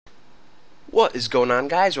What is going on,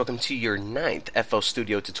 guys? Welcome to your 9th FL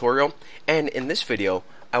Studio tutorial, and in this video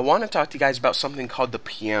I want to talk to you guys about something called the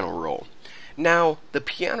piano roll. Now, the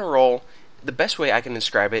piano roll, the best way I can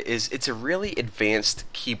describe it is it's a really advanced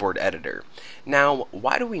keyboard editor. Now,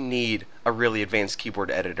 why do we need a really advanced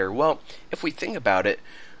keyboard editor? Well, if we think about it,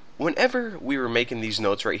 whenever we were making these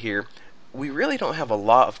notes right here, we really don't have a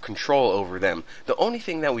lot of control over them. The only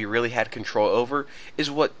thing that we really had control over is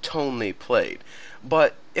what tone they played.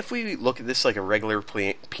 But if we look at this like a regular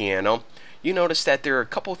piano, you notice that there are a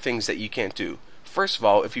couple things that you can't do. First of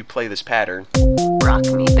all, if you play this pattern, rock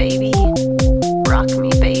me baby, rock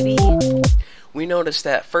me baby, we notice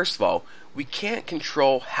that first of all, we can't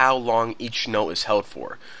control how long each note is held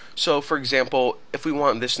for. So for example, if we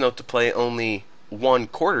want this note to play only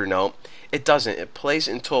 1/4 note, it doesn't. It plays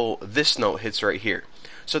until this note hits right here.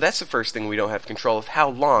 So that's the first thing we don't have control of, how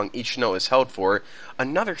long each note is held for.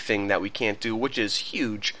 Another thing that we can't do, which is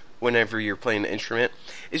huge whenever you're playing an instrument,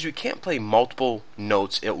 is we can't play multiple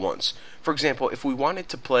notes at once. For example, if we wanted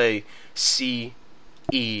to play C,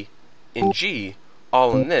 E, and G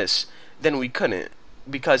all in this, then we couldn't,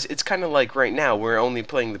 because it's kind of like right now we're only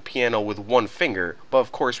playing the piano with one finger, but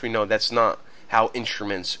of course we know that's not how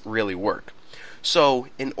instruments really work. So,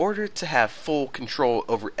 in order to have full control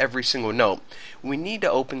over every single note, we need to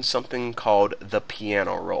open something called the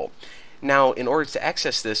piano roll. Now, in order to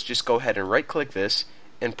access this, just go ahead and right-click this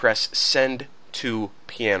and press Send to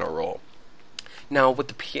Piano Roll. Now, what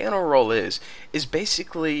the piano roll is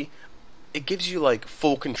basically, it gives you like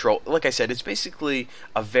full control. Like I said, it's basically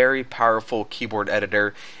a very powerful keyboard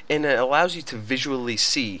editor, and it allows you to visually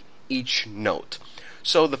see each note.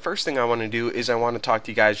 So the first thing I want to do is I want to talk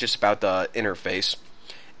to you guys just about the interface.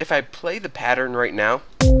 If I play the pattern right now,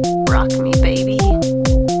 rock me baby,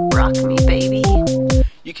 rock me baby,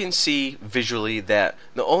 you can see visually that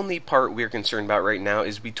the only part we're concerned about right now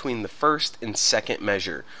is between the first and second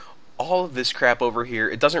measure. All of this crap over here,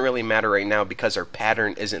 it doesn't really matter right now because our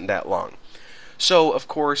pattern isn't that long. So of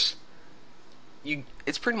course,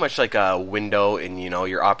 it's pretty much like a window in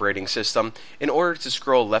your operating system. In order to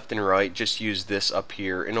scroll left and right, just use this up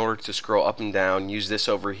here. In order to scroll up and down, use this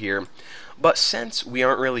over here. But since we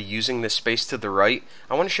aren't really using this space to the right,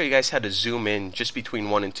 I want to show you guys how to zoom in just between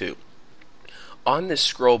 1 and 2. On this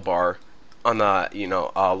scroll bar, on the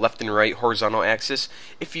left and right horizontal axis,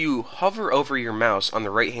 if you hover over your mouse on the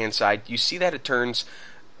right hand side, you see that it turns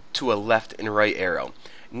to a left and right arrow.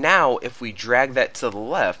 Now if we drag that to the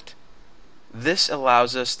left, this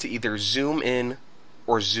allows us to either zoom in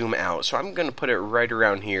or zoom out. So I'm going to put it right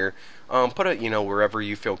around here. Put it wherever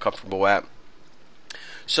you feel comfortable at.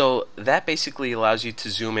 So that basically allows you to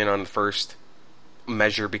zoom in on the first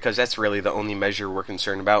measure, because that's really the only measure we're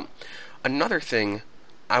concerned about. Another thing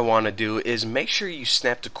I want to do is make sure you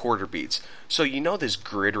snap to quarter beats. So this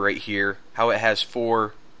grid right here, how it has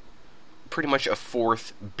pretty much a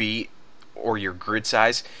fourth beat, or your grid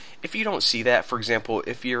size. If you don't see that, for example,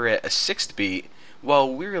 if you're at a 6th beat,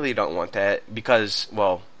 well, we really don't want that, because,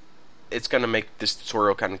 well, it's going to make this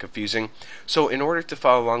tutorial kind of confusing. So in order to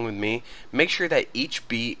follow along with me, make sure that each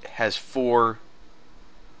beat has 4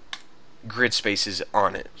 grid spaces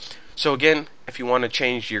on it. So again, if you want to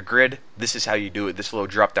change your grid, this is how you do it, this little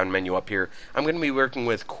drop down menu up here. I'm going to be working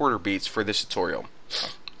with quarter beats for this tutorial.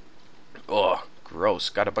 Ugh, gross,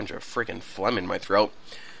 got a bunch of freaking phlegm in my throat.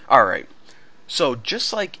 Alright, so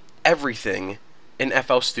just like everything in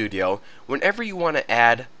FL Studio, whenever you want to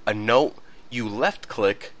add a note, you left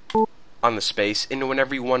click on the space, and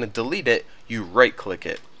whenever you want to delete it, you right click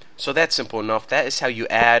it. So that's simple enough. That is how you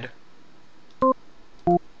add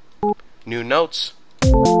new notes,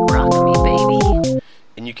 rock me baby,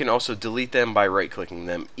 and you can also delete them by right clicking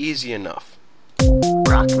them. Easy enough.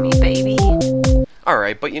 rock me baby,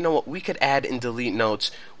 Alright, but you know what, we could add and delete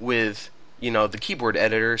notes with the keyboard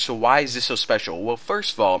editor. So why is this so special? Well,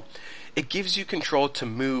 first of all, it gives you control to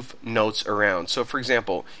move notes around. So for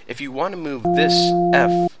example, if you want to move this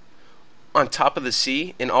F on top of the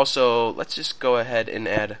C, and also let's just go ahead and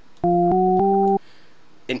add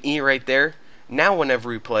an E right there. Now whenever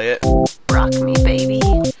we play it, rock me baby,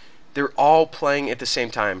 they're all playing at the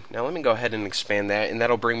same time. Now let me go ahead and expand that, and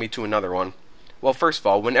that'll bring me to another one. Well, first of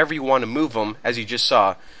all, whenever you want to move them, as you just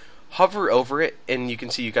saw, hover over it, and you can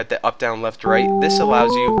see you got the up, down, left, right. This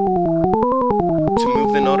allows you to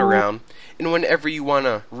move the note around, and whenever you want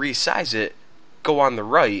to resize it, go on the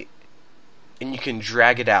right, and you can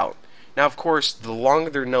drag it out. Now, of course, the longer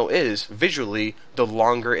the note is, visually, the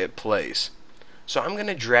longer it plays. So I'm going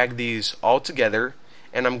to drag these all together,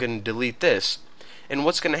 and I'm going to delete this. And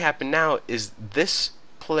what's going to happen now is this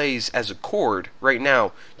plays as a chord right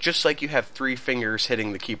now, just like you have 3 fingers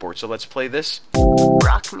hitting the keyboard. So let's play this.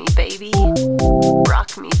 rock me baby,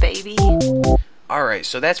 Alright,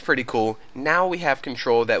 so that's pretty cool. Now we have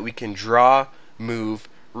control that we can draw, move,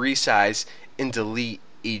 resize, and delete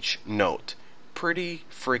each note. Pretty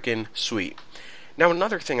freaking sweet. Now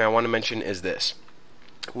another thing I want to mention is this.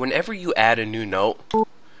 Whenever you add a new note,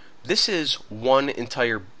 this is one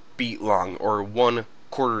entire beat long, or one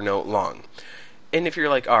quarter note long. And if you're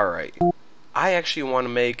like, alright, I actually want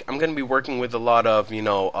to I'm going to be working with a lot of,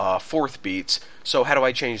 fourth beats, so how do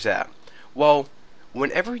I change that? Well,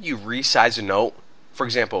 whenever you resize a note, for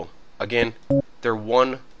example, again, they're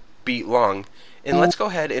one beat long, and let's go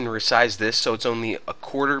ahead and resize this so it's only a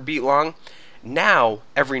quarter beat long. Now,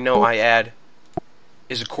 every note I add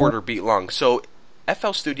is a quarter beat long. So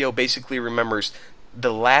FL Studio basically remembers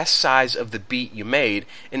the last size of the beat you made,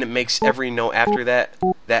 and it makes every note after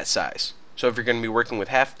that size. So if you're going to be working with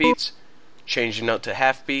half beats, change the note to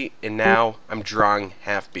half beat, and now I'm drawing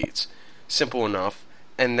half beats. Simple enough.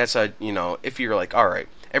 And that's if you're like, alright,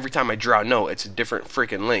 every time I draw a note, it's a different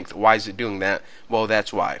freaking length. Why is it doing that? Well,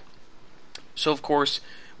 that's why. So, of course,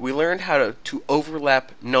 we learned how to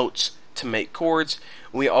overlap notes to make chords.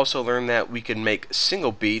 We also learned that we can make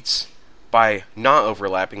single beats by not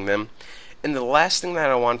overlapping them. And the last thing that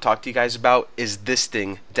I want to talk to you guys about is this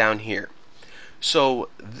thing down here. So,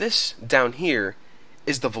 this down here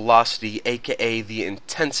is the velocity, aka the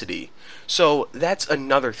intensity. So that's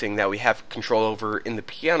another thing that we have control over in the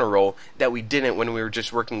piano roll that we didn't when we were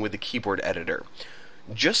just working with the keyboard editor.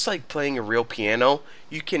 Just like playing a real piano,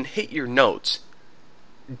 you can hit your notes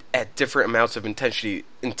at different amounts of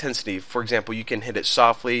intensity. For example, you can hit it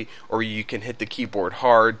softly, or you can hit the keyboard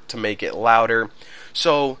hard to make it louder.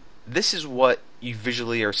 So this is what you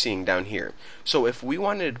visually are seeing down here. So if we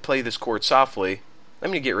wanted to play this chord softly, let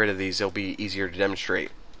me get rid of these, it'll be easier to demonstrate.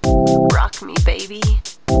 Rock me, baby.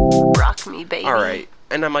 Rock me, baby. Alright,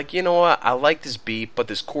 and I'm like, you know what, I like this beat, but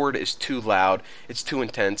this chord is too loud, it's too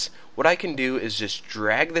intense. What I can do is just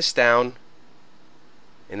drag this down,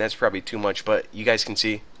 and that's probably too much, but you guys can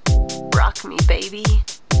see. Rock me, baby.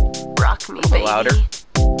 Rock me, baby. A little bit louder.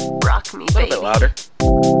 Rock me, A little bit louder.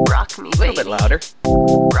 Rock me, A little bit louder.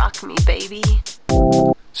 Rock me, baby.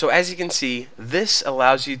 So as you can see, this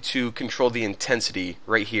allows you to control the intensity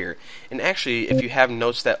right here. And actually, if you have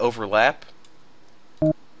notes that overlap,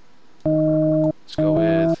 let's go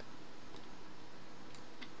with,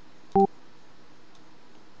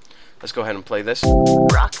 let's go ahead and play this.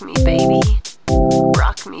 Rock me, baby.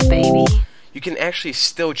 Rock me, baby. You can actually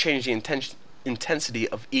still change the intensity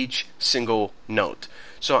of each single note.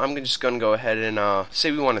 So I'm just going to go ahead and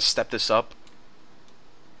say we want to step this up.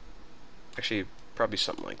 Actually, probably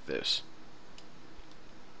something like this.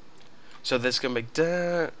 So this is going to be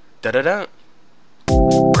da da da da.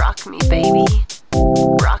 Rock me, baby.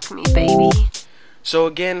 Rock me, baby. So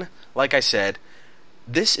again, like I said,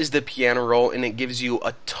 this is the piano roll, and it gives you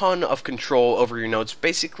a ton of control over your notes.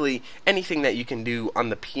 Basically, anything that you can do on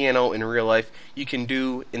the piano in real life, you can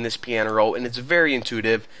do in this piano roll, and it's very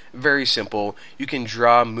intuitive, very simple. You can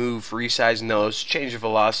draw, move, resize notes, change the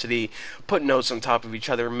velocity, put notes on top of each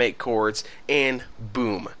other, make chords, and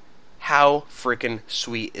boom. How freaking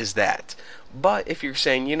sweet is that? But if you're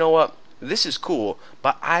saying, you know what, this is cool,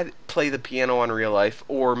 but I play the piano on real life,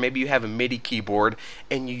 or maybe you have a MIDI keyboard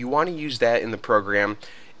and you want to use that in the program.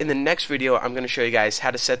 In the next video, I'm going to show you guys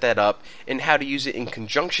how to set that up and how to use it in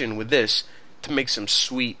conjunction with this to make some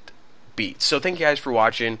sweet beats. So thank you guys for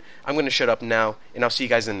watching. I'm going to shut up now, and I'll see you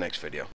guys in the next video.